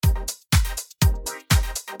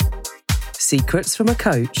Secrets from a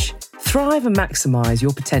Coach. Thrive and maximise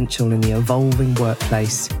your potential in the evolving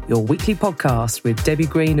workplace. Your weekly podcast with Debbie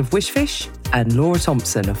Green of Wishfish and Laura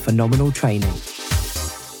Thompson of Phenomenal Training.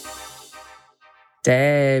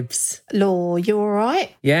 Debs. Law, you all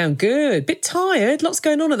right? Yeah, I'm good. Bit tired. Lots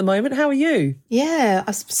going on at the moment. How are you? Yeah,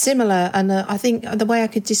 similar. And I think the way I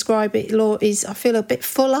could describe it, Law, is I feel a bit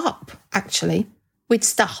full up, actually, with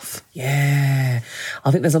stuff. Yeah,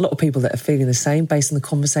 I think there's a lot of people that are feeling the same based on the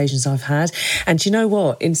conversations I've had. And do you know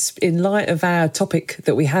what? In light of our topic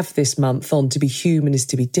that we have this month on to be human is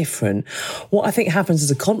to be different, what I think happens as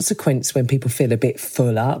a consequence when people feel a bit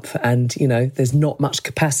full up and, you know, there's not much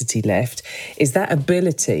capacity left is that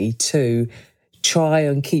ability to try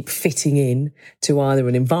and keep fitting in to either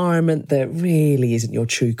an environment that really isn't your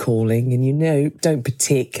true calling and, you know, don't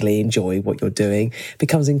particularly enjoy what you're doing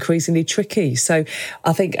becomes increasingly tricky. So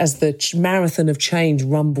I think as the marathon of change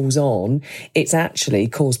rumbles on, it's actually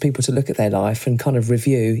caused people to look at their life and kind of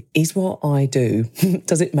review, is what I do,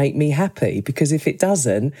 does it make me happy? Because if it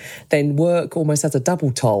doesn't, then work almost has a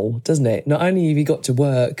double toll, doesn't it? Not only have you got to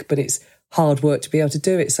work, but it's hard work to be able to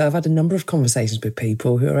do it. So I've had a number of conversations with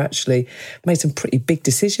people who are actually made some pretty big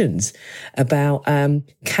decisions about, can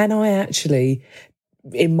I actually,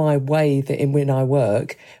 in my way that when I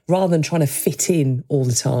work, rather than trying to fit in all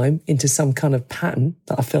the time into some kind of pattern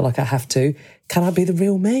that I feel like I have to, can I be the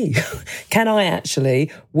real me? Can I actually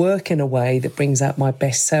work in a way that brings out my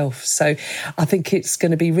best self? So I think it's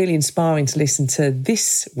going to be really inspiring to listen to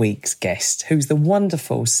this week's guest, who's the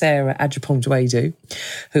wonderful Sarah Adjepong-Duodu,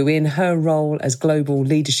 who in her role as global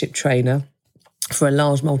leadership trainer for a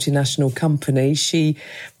large multinational company, she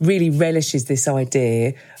really relishes this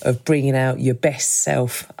idea of bringing out your best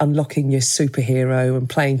self, unlocking your superhero and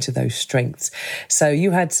playing to those strengths. So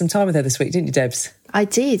you had some time with her this week, didn't you, Debs? I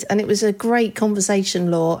did, and it was a great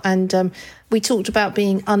conversation, Law. And we talked about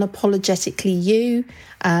being unapologetically you,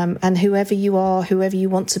 and whoever you are, whoever you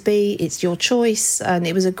want to be, it's your choice. And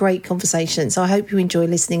it was a great conversation. So I hope you enjoy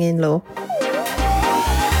listening in, Law.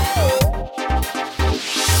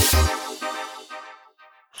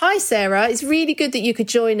 Hi, Sarah. It's really good that you could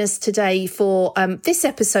join us today for this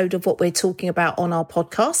episode of what we're talking about on our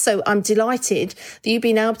podcast. So I'm delighted that you've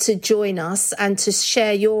been able to join us and to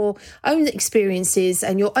share your own experiences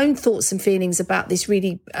and your own thoughts and feelings about this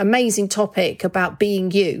really amazing topic about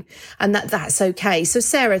being you, and that's okay. So,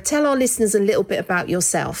 Sarah, tell our listeners a little bit about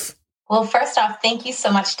yourself. Well, first off, thank you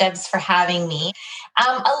so much, Debs, for having me.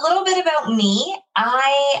 A little bit about me.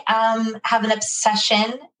 I have an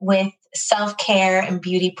obsession with self-care and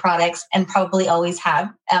beauty products, and probably always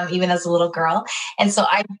have, even as a little girl. And so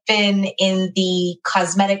I've been in the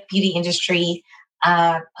cosmetic beauty industry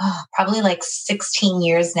probably like 16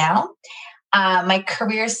 years now. My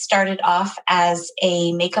career started off as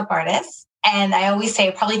a makeup artist. And I always say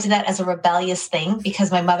I probably did that as a rebellious thing because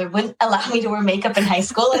my mother wouldn't allow me to wear makeup in high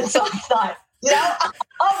school. And so I thought, no,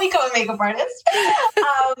 I'll become a makeup artist.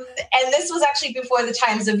 And this was actually before the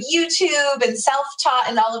times of YouTube and self-taught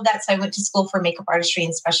and all of that. So I went to school for makeup artistry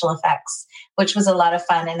and special effects, which was a lot of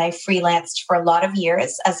fun. And I freelanced for a lot of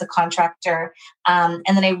years as a contractor. And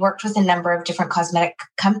then I worked with a number of different cosmetic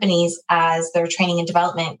companies as their training and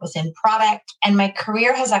development within product. And my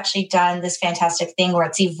career has actually done this fantastic thing where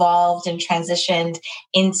it's evolved and transitioned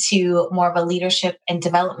into more of a leadership and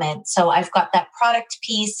development. So I've got that product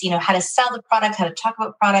piece, you know, how to sell the product, how to talk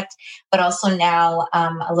about product, but also now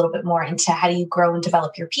a little bit more into how do you grow and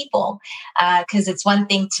develop your people? Because it's one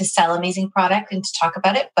thing to sell amazing product and to talk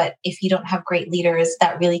about it, but if you don't have great leaders,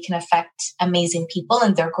 that really can affect amazing people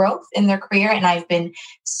and their growth in their career. And I've been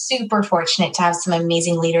super fortunate to have some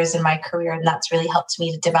amazing leaders in my career, and that's really helped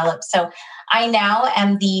me to develop. So I now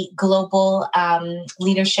am the global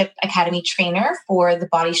leadership academy trainer for the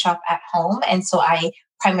Body Shop at Home. And so I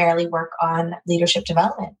primarily work on leadership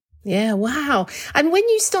development. Yeah, wow. And when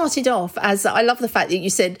you started off, as I love the fact that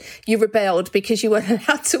you said you rebelled because you weren't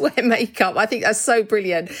allowed to wear makeup. I think that's so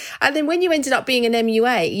brilliant. And then when you ended up being an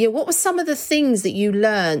MUA, what were some of the things that you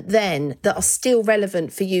learned then that are still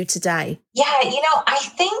relevant for you today? Yeah, I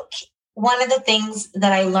think one of the things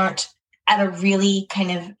that I learned at a really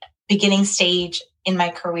kind of beginning stage in my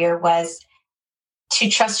career was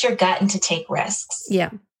to trust your gut and to take risks.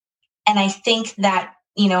 Yeah. And I think that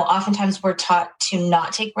oftentimes we're taught to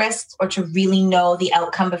not take risks or to really know the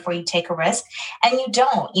outcome before you take a risk. And you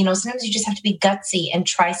don't, sometimes you just have to be gutsy and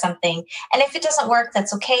try something. And if it doesn't work,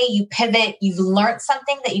 that's okay. You pivot, you've learned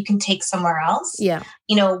something that you can take somewhere else. Yeah.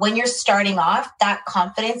 When you're starting off, that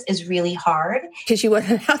confidence is really hard. Because you weren't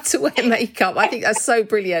allowed to wear makeup. I think that's so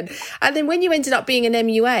brilliant. And then when you ended up being an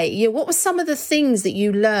MUA, what were some of the things that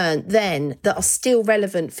you learned then that are still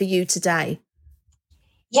relevant for you today?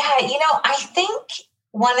 Yeah, I think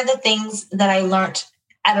one of the things that I learned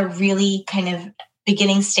at a really kind of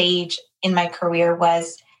beginning stage in my career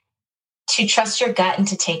was to trust your gut and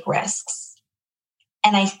to take risks.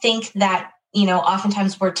 And I think that,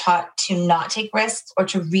 oftentimes we're taught to not take risks or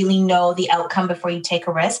to really know the outcome before you take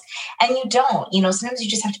a risk. And you don't, sometimes you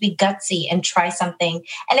just have to be gutsy and try something.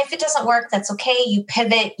 And if it doesn't work, that's okay. You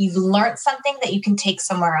pivot, you've learned something that you can take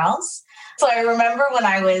somewhere else. So I remember when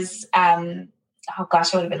I was, I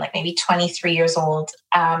would have been like maybe 23 years old.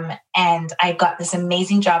 And I got this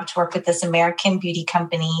amazing job to work with this American beauty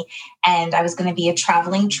company. And I was going to be a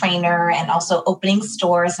traveling trainer and also opening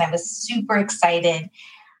stores. And I was super excited.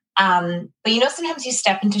 But sometimes you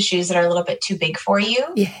step into shoes that are a little bit too big for you.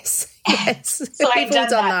 Yes. So I've done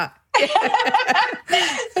that.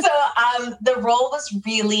 So the role was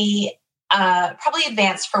really probably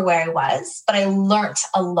advanced for where I was, but I learned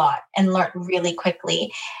a lot and learned really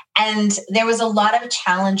quickly. And there was a lot of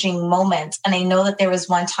challenging moments. And I know that there was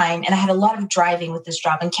one time, and I had a lot of driving with this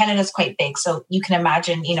job, and Canada's quite big. So you can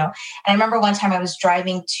imagine, and I remember one time I was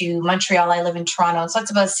driving to Montreal. I live in Toronto. So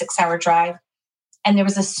it's about a 6-hour drive. And there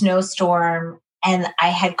was a snowstorm and I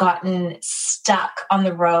had gotten stuck on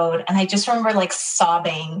the road. And I just remember like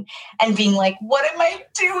sobbing and being like, what am I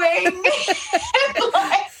doing?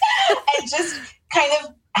 and just kind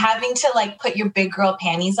of having to like put your big girl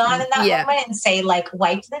panties on in that moment and say like,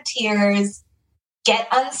 wipe the tears, get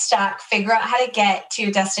unstuck, figure out how to get to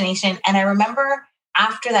your destination. And I remember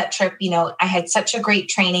after that trip, I had such a great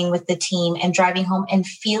training with the team and driving home and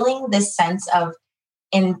feeling this sense of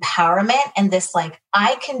empowerment and this like,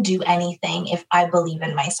 I can do anything if I believe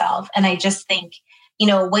in myself. And I just think,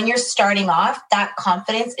 when you're starting off, that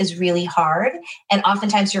confidence is really hard. And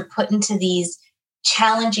oftentimes you're put into these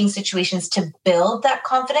challenging situations to build that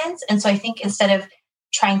confidence. And so I think instead of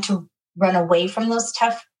trying to run away from those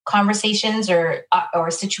tough conversations or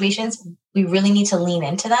situations, we really need to lean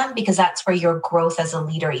into them because that's where your growth as a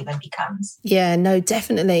leader even becomes. Yeah, no,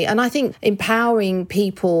 definitely. And I think empowering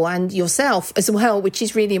people and yourself as well, which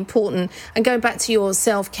is really important. And going back to your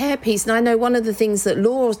self-care piece, and I know one of the things that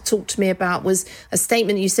Laura talked to me about was a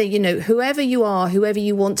statement you say, whoever you are, whoever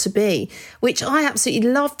you want to be, which I absolutely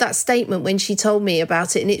loved that statement when she told me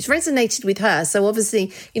about it. And it's resonated with her. So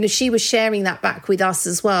obviously, she was sharing that back with us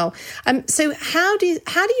as well. So how do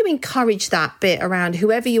you encourage that bit around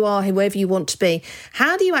whoever you are, whoever you want to be?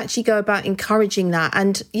 How do you actually go about encouraging that?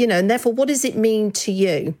 And, and therefore, what does it mean to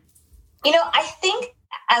you? I think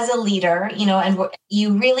as a leader, and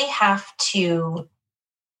you really have to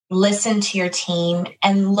listen to your team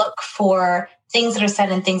and look for things that are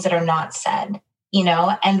said and things that are not said,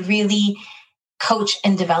 and really coach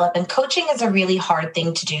and develop. And coaching is a really hard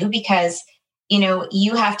thing to do because,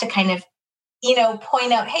 you have to kind of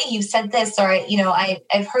point out, hey, you said this, or,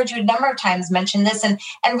 I've heard you a number of times mention this and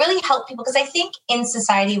really help people. Because I think in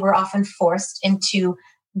society, we're often forced into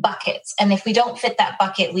buckets. And if we don't fit that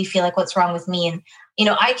bucket, we feel like, what's wrong with me? And,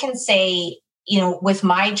 I can say, with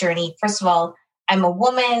my journey, first of all, I'm a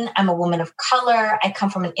woman of color. I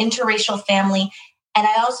come from an interracial family. And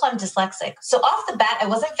I also am dyslexic. So off the bat, I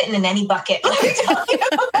wasn't fitting in any bucket. They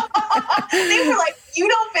were like, you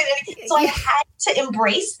don't fit in. So I had to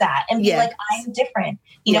embrace that and be like, I'm different.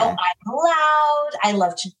 I'm loud. I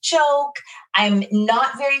love to joke. I'm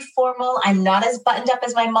not very formal. I'm not as buttoned up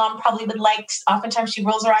as my mom probably would like. Oftentimes she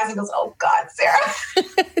rolls her eyes and goes, oh God, Sarah.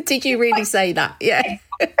 Did you really say that? Yeah.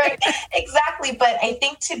 Right. Exactly. But I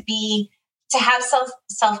think to have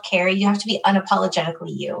self-care, you have to be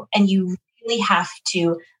unapologetically you. And you really have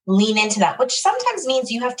to lean into that, which sometimes means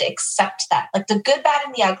you have to accept that, like the good, bad,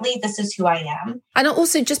 and the ugly. This is who I am. And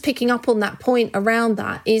also just picking up on that point around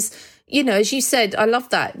that is, as you said, I love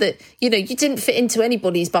that, you didn't fit into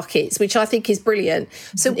anybody's buckets, which I think is brilliant.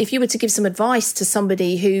 So if you were to give some advice to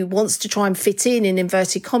somebody who wants to try and fit in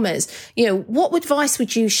inverted commas, what advice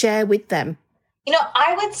would you share with them?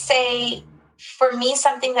 I would say for me,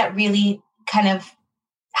 something that really kind of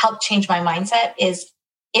helped change my mindset is,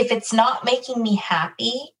 if it's not making me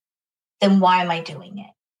happy, then why am I doing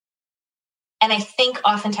it? And I think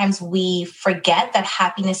oftentimes we forget that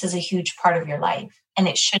happiness is a huge part of your life, and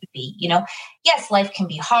it should be. Yes, life can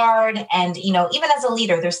be hard. And, even as a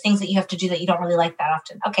leader, there's things that you have to do that you don't really like that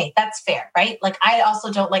often. Okay, that's fair, right? Like I also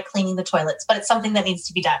don't like cleaning the toilets, but it's something that needs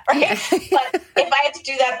to be done, right? Yeah. But if I had to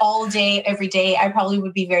do that all day, every day, I probably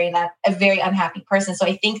would be a very unhappy person. So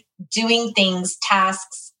I think doing things,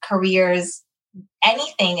 tasks, careers,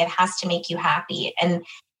 anything, it has to make you happy. And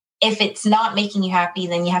if it's not making you happy,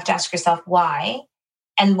 then you have to ask yourself why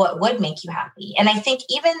and what would make you happy. And I think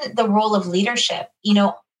even the role of leadership,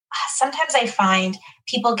 sometimes I find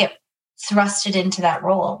people get thrusted into that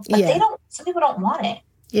role, but some people don't want it.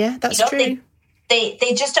 Yeah, that's true.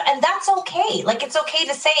 They just, and that's okay. Like, it's okay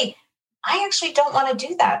to say, I actually don't want to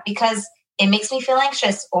do that because it makes me feel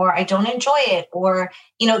anxious, or I don't enjoy it. Or,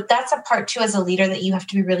 that's a part too, as a leader, that you have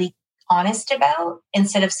to be really honest about,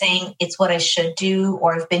 instead of saying it's what I should do,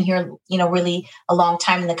 or I've been here, really a long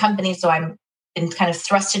time in the company, so I'm been kind of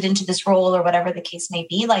thrusted into this role, or whatever the case may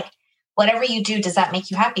be. Like, whatever you do, does that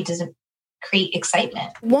make you happy? Does it create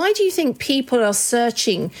excitement? Why do you think people are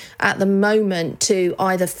searching at the moment to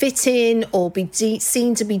either fit in or be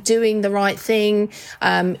seen to be doing the right thing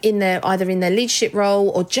either in their leadership role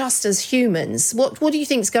or just as humans? What do you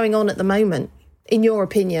think is going on at the moment, in your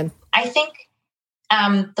opinion? I think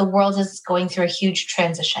the world is going through a huge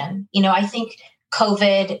transition. I think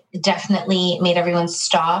COVID definitely made everyone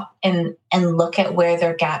stop and look at where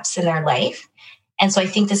there are gaps in their life. And so I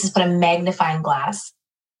think this has put a magnifying glass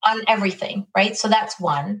on everything, right? So that's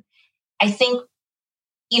one. I think,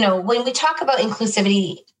 when we talk about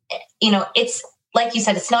inclusivity, it's like you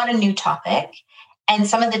said, it's not a new topic. And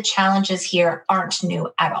some of the challenges here aren't new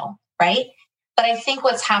at all, right? But I think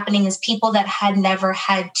what's happening is people that had never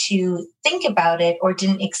had to think about it or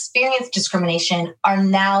didn't experience discrimination are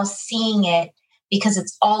now seeing it because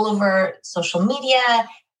it's all over social media.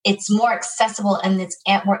 It's more accessible, and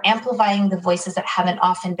we're amplifying the voices that haven't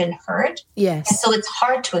often been heard. Yes. And so it's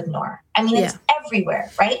hard to ignore. I mean, it's everywhere,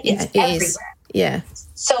 right? Yeah, it's everywhere. Is. Yeah.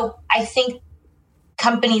 So I think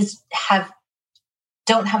companies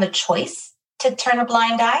don't have a choice to turn a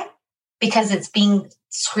blind eye, because it's being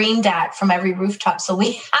screamed at from every rooftop. So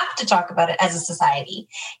we have to talk about it as a society,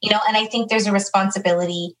 and I think there's a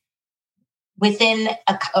responsibility within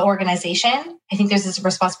an organization. I think there's this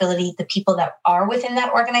responsibility, the people that are within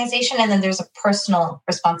that organization, and then there's a personal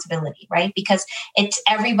responsibility, right? Because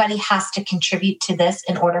everybody has to contribute to this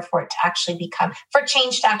in order for it to actually for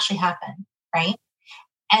change to actually happen, right?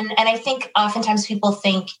 And I think oftentimes people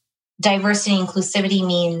think diversity and inclusivity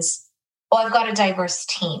means, I've got a diverse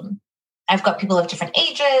team. I've got people of different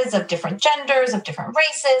ages, of different genders, of different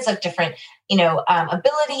races, of different,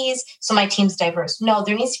 abilities. So my team's diverse. No,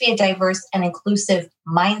 there needs to be a diverse and inclusive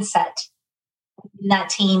mindset in that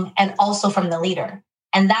team, and also from the leader.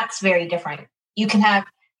 And that's very different. You can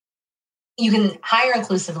hire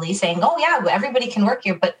inclusively, saying, oh yeah, everybody can work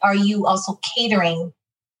here, but are you also catering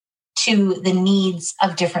to the needs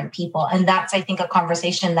of different people? And that's, I think, a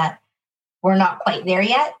conversation that we're not quite there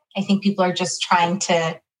yet. I think people are just trying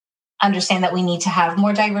to understand that we need to have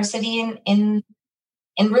more diversity in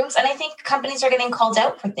rooms. And I think companies are getting called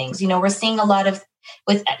out for things. We're seeing a lot of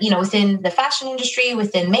within the fashion industry,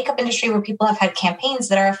 within makeup industry, where people have had campaigns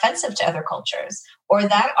that are offensive to other cultures or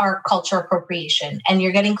that are culture appropriation, and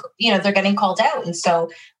they're getting called out. And so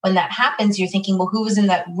when that happens, you're thinking, well, who was in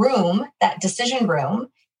that room, that decision room?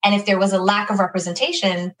 And if there was a lack of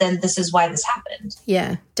representation, then this is why this happened.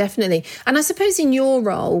 Yeah, definitely. And I suppose in your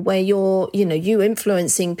role, where you're, you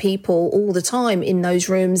influencing people all the time in those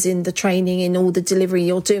rooms, in the training, in all the delivery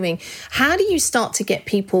you're doing, how do you start to get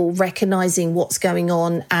people recognizing what's going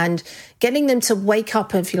on and getting them to wake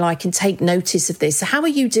up, if you like, and take notice of this? So how are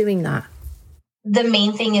you doing that? The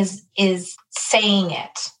main thing is saying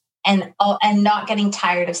it and not getting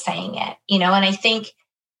tired of saying it, and I think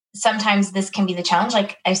sometimes this can be the challenge.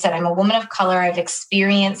 Like I said, I'm a woman of color. I've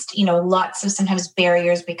experienced, lots of sometimes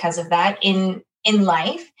barriers because of that in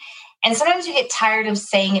life. And sometimes you get tired of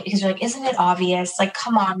saying it because you're like, isn't it obvious? Like,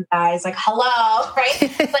 come on, guys, like, hello,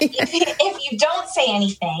 right? But if you don't say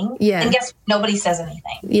anything, then guess what? Nobody says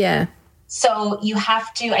anything. Yeah. So you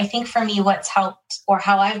have to, I think for me, what's helped or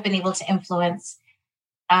how I've been able to influence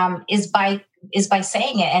is by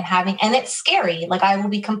saying it and it's scary. Like, I will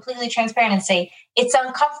be completely transparent and say, it's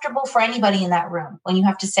uncomfortable for anybody in that room when you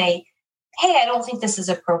have to say, hey, I don't think this is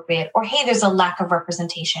appropriate, or hey, there's a lack of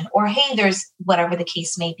representation, or hey, there's whatever the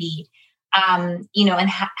case may be, and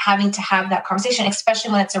having to have that conversation,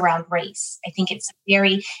 especially when it's around race. I think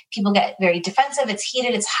people get very defensive. It's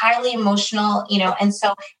heated. It's highly emotional, and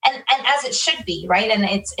so, and as it should be, right? And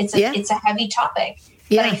it's a heavy topic.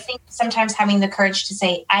 Yeah. But I think sometimes having the courage to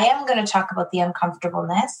say, I am going to talk about the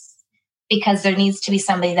uncomfortableness, because there needs to be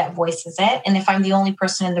somebody that voices it. And if I'm the only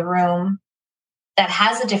person in the room that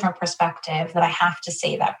has a different perspective, that I have to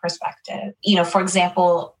say that perspective. For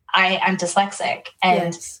example, I'm dyslexic.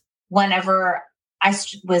 And whenever I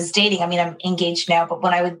was dating, I mean, I'm engaged now, but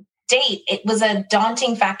when I would date, it was a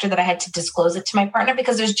daunting factor that I had to disclose it to my partner,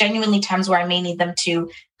 because there's genuinely times where I may need them to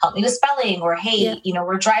help me with spelling, or, hey,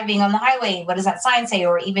 we're driving on the highway. What does that sign say?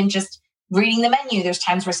 Or even just reading the menu. There's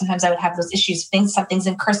times where sometimes I would have those issues. Something's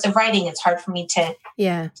in cursive writing. It's hard for me to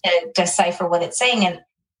decipher what it's saying.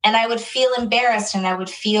 And I would feel embarrassed, and I would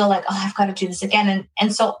feel like, oh, I've got to do this again.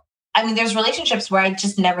 And so there's relationships where I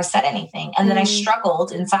just never said anything. And then I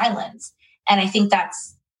struggled in silence. And I think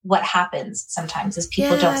that's what happens sometimes is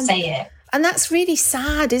people don't say it. And that's really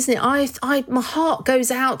sad, isn't it? My heart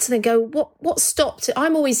goes out to them. Go, what stopped it?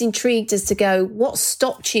 I'm always intrigued as to go, what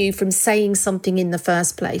stopped you from saying something in the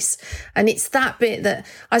first place? And it's that bit that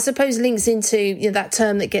I suppose links into that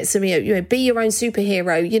term that gets me, be your own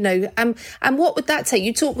superhero. And what would that take?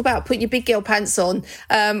 You talk about put your big girl pants on,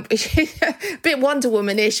 a bit Wonder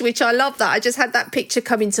Woman-ish, which I love that. I just had that picture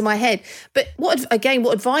come into my head. But what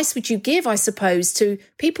advice would you give, I suppose, to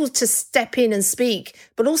people to step in and speak,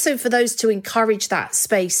 but also for those to encourage that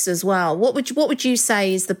space as well? What would you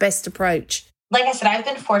say is the best approach? Like I said, I've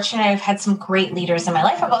been fortunate. I've had some great leaders in my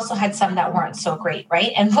life. I've also had some that weren't so great,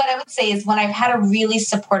 right? And what I would say is when I've had a really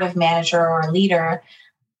supportive manager or a leader,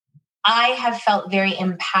 I have felt very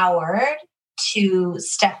empowered to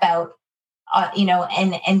step out,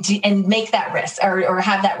 and make that risk or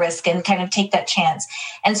have that risk and kind of take that chance.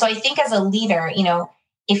 And so I think as a leader,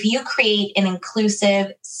 if you create an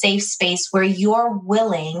inclusive, safe space where you're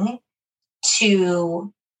willing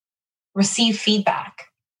to receive feedback.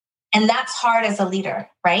 And that's hard as a leader,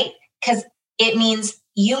 right? Because it means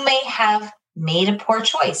you may have made a poor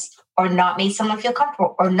choice or not made someone feel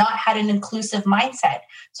comfortable or not had an inclusive mindset.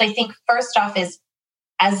 So I think first off is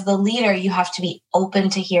as the leader, you have to be open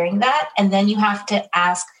to hearing that. And then you have to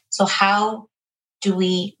ask, so how do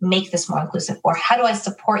we make this more inclusive? Or how do I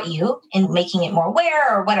support you in making it more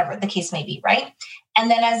aware or whatever the case may be, right? And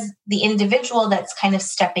then as the individual that's kind of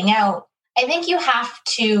stepping out, I think you have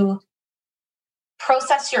to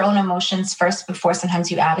process your own emotions first before sometimes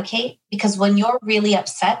you advocate, because when you're really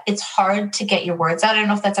upset, it's hard to get your words out. I don't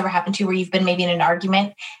know if that's ever happened to you where you've been maybe in an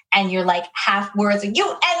argument and you're like half words and you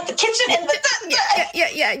and the kitchen and the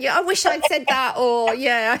yeah. I wish I'd said that, or we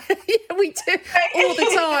do all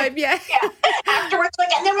the time. Yeah. Afterwards,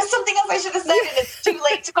 like, and there was something else I should have said, and it's too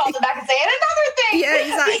late to call them back and say, and another thing. Yeah,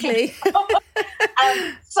 exactly.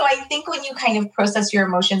 So I think when you kind of process your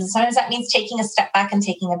emotions, and sometimes that means taking a step back and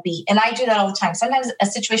taking a beat. And I do that all the time. Sometimes a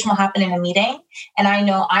situation will happen in a meeting and I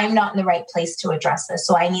know I'm not in the right place to address this.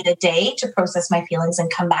 So I need a day to process my feelings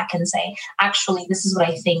and come back and say, actually, this is what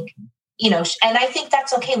I think, and I think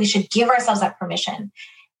that's okay. We should give ourselves that permission.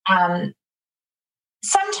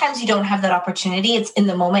 Sometimes you don't have that opportunity. It's in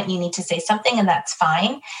the moment you need to say something, and that's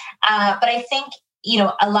fine. But I think,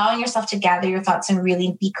 allowing yourself to gather your thoughts and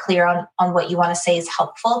really be clear on what you want to say is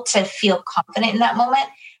helpful to feel confident in that moment.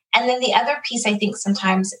 And then the other piece I think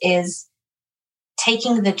sometimes is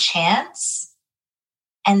taking the chance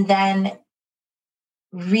and then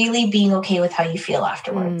really being okay with how you feel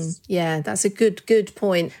afterwards. Yeah, that's a good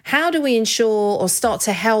point. How do we ensure or start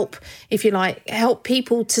to help, if you like, help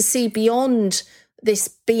people to see beyond this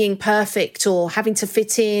being perfect or having to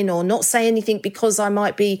fit in or not say anything because I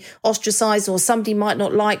might be ostracized or somebody might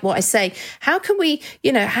not like what I say? How can we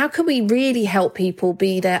really help people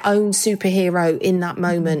be their own superhero in that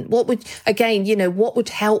moment? What would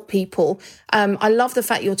help people? I love the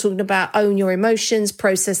fact you're talking about own your emotions,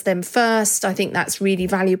 process them first. I think that's really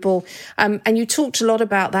valuable. And you talked a lot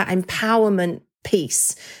about that empowerment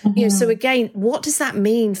piece. So again, what does that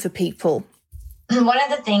mean for people? One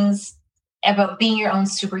of the things about being your own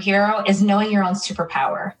superhero is knowing your own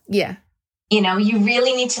superpower. Yeah. You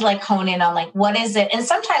really need to hone in on what is it? And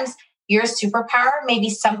sometimes your superpower may be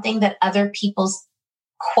something that other people's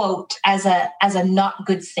quote as a not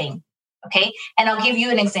good thing. Okay. And I'll give you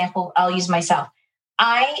an example. I'll use myself.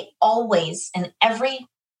 I always, in every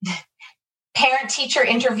parent teacher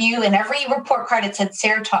interview and every report card, it said,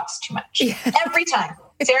 Sarah talks too much. Yeah. Every time.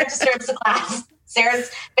 Sarah disturbs the class. Sarah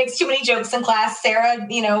makes too many jokes in class. Sarah,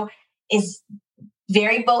 is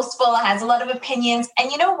very boastful, has a lot of opinions.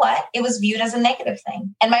 And you know what? It was viewed as a negative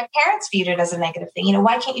thing. And my parents viewed it as a negative thing.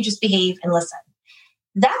 Why can't you just behave and listen?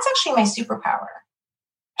 That's actually my superpower.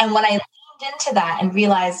 And when I leaned into that and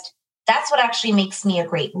realized that's what actually makes me a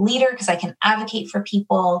great leader, because I can advocate for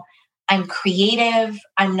people. I'm creative.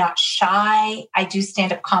 I'm not shy. I do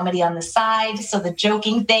stand-up comedy on the side. So the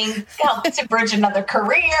joking thing helped to bridge another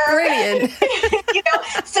career. Brilliant.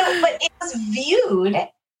 But it was viewed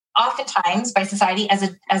oftentimes by society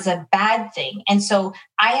as a bad thing. And so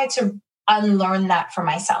I had to unlearn that for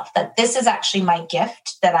myself, that this is actually my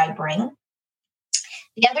gift that I bring.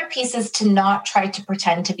 The other piece is to not try to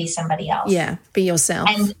pretend to be somebody else. Yeah, be yourself.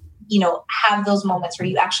 And, have those moments where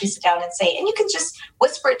you actually sit down and say, and you can just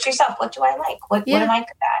whisper it to yourself, what do I like? What am I good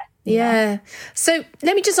at? Yeah. So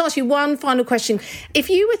let me just ask you one final question. If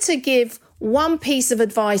you were to give one piece of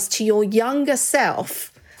advice to your younger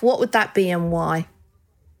self, what would that be and why?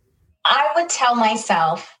 I would tell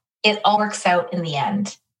myself it all works out in the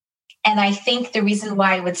end. And I think the reason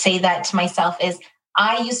why I would say that to myself is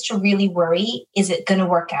I used to really worry, is it going to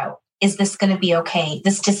work out? Is this going to be okay?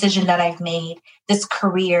 This decision that I've made, this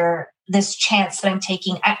career, this chance that I'm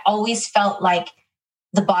taking, I always felt like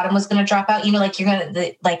the bottom was going to drop out, like you're going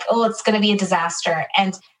to, oh, it's going to be a disaster.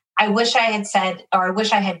 And I wish I had said, or I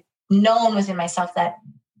wish I had known within myself that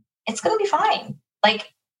it's going to be fine.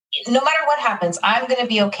 Like, no matter what happens, I'm going to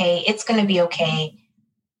be okay. It's going to be okay.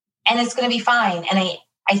 And it's going to be fine. And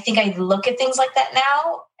I think I look at things like that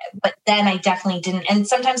now, but then I definitely didn't. And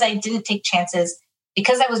sometimes I didn't take chances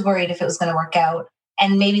because I was worried if it was going to work out,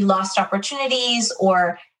 and maybe lost opportunities,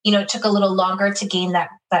 or, it took a little longer to gain that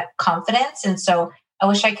confidence. And so I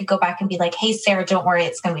wish I could go back and be like, hey, Sarah, don't worry.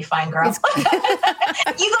 It's going to be fine, girl. You're going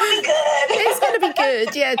to be good. It's going to be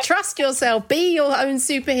good. Yeah. Trust yourself. Be your own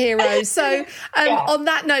superhero. So on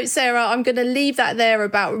that note, Sarah, I'm going to leave that there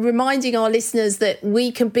about reminding our listeners that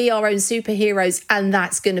we can be our own superheroes, and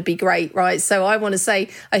that's going to be great, right? So I want to say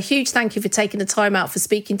a huge thank you for taking the time out for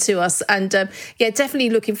speaking to us. And definitely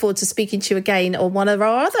looking forward to speaking to you again on one of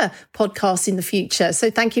our other podcasts in the future. So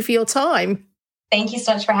thank you for your time. Thank you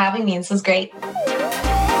so much for having me. This was great.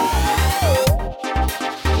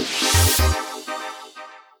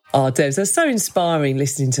 Oh, Debs, that's so inspiring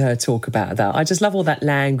listening to her talk about that. I just love all that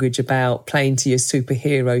language about playing to your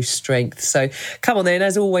superhero strength. So come on then,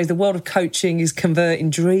 as always, the world of coaching is converting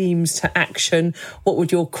dreams to action. What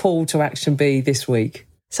would your call to action be this week?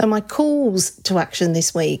 So my calls to action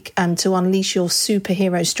this week to unleash your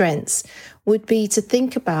superhero strengths would be to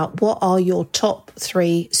think about what are your top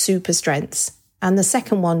 3 super strengths. And the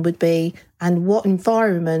second one would be, and what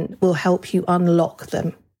environment will help you unlock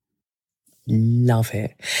them? Love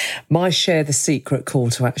it. My share the secret call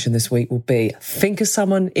to action this week will be, think of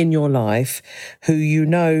someone in your life who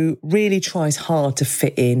really tries hard to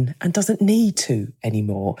fit in and doesn't need to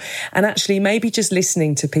anymore. And actually, maybe just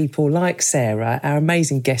listening to people like Sarah, our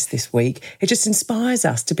amazing guest this week, it just inspires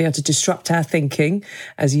us to be able to disrupt our thinking,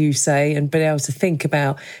 as you say, and be able to think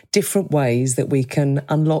about different ways that we can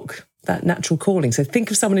unlock that natural calling. So think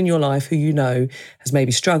of someone in your life who has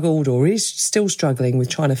maybe struggled or is still struggling with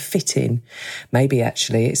trying to fit in. Maybe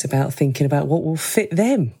actually it's about thinking about what will fit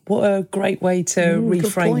them. What a great way to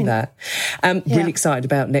reframe that. Really excited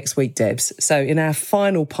about next week, Debs. So in our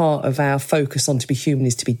final part of our focus on to be human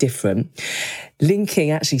is to be different, linking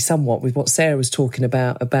actually somewhat with what Sarah was talking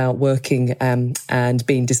about working and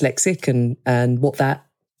being dyslexic and what that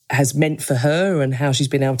has meant for her and how she's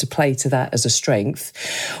been able to play to that as a strength.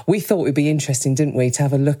 We thought it would be interesting, didn't we, to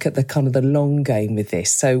have a look at the kind of the long game with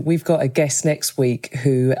this. So we've got a guest next week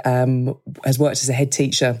who has worked as a head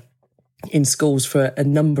teacher in schools for a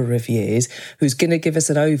number of years, who's going to give us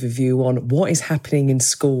an overview on what is happening in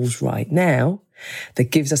schools right now that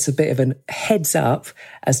gives us a bit of a heads up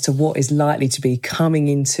as to what is likely to be coming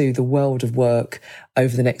into the world of work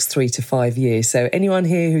over the next 3 to 5 years. So anyone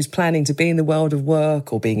here who's planning to be in the world of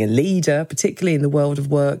work or being a leader, particularly in the world of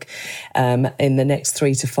work, in the next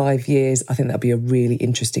 3 to 5 years, I think that'll be a really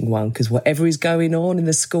interesting one, because whatever is going on in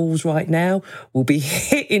the schools right now will be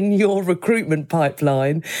hitting your recruitment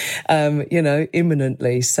pipeline,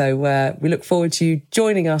 imminently. So we look forward to you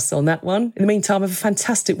joining us on that one. In the meantime, have a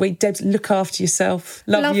fantastic week. Debs, look after yourself.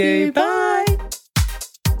 Love you. Bye.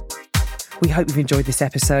 We hope you've enjoyed this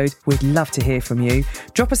episode. We'd love to hear from you.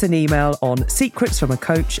 Drop us an email on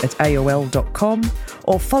secretsfromacoach@aol.com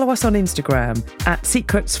or follow us on Instagram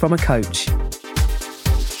 @secretsfromacoach.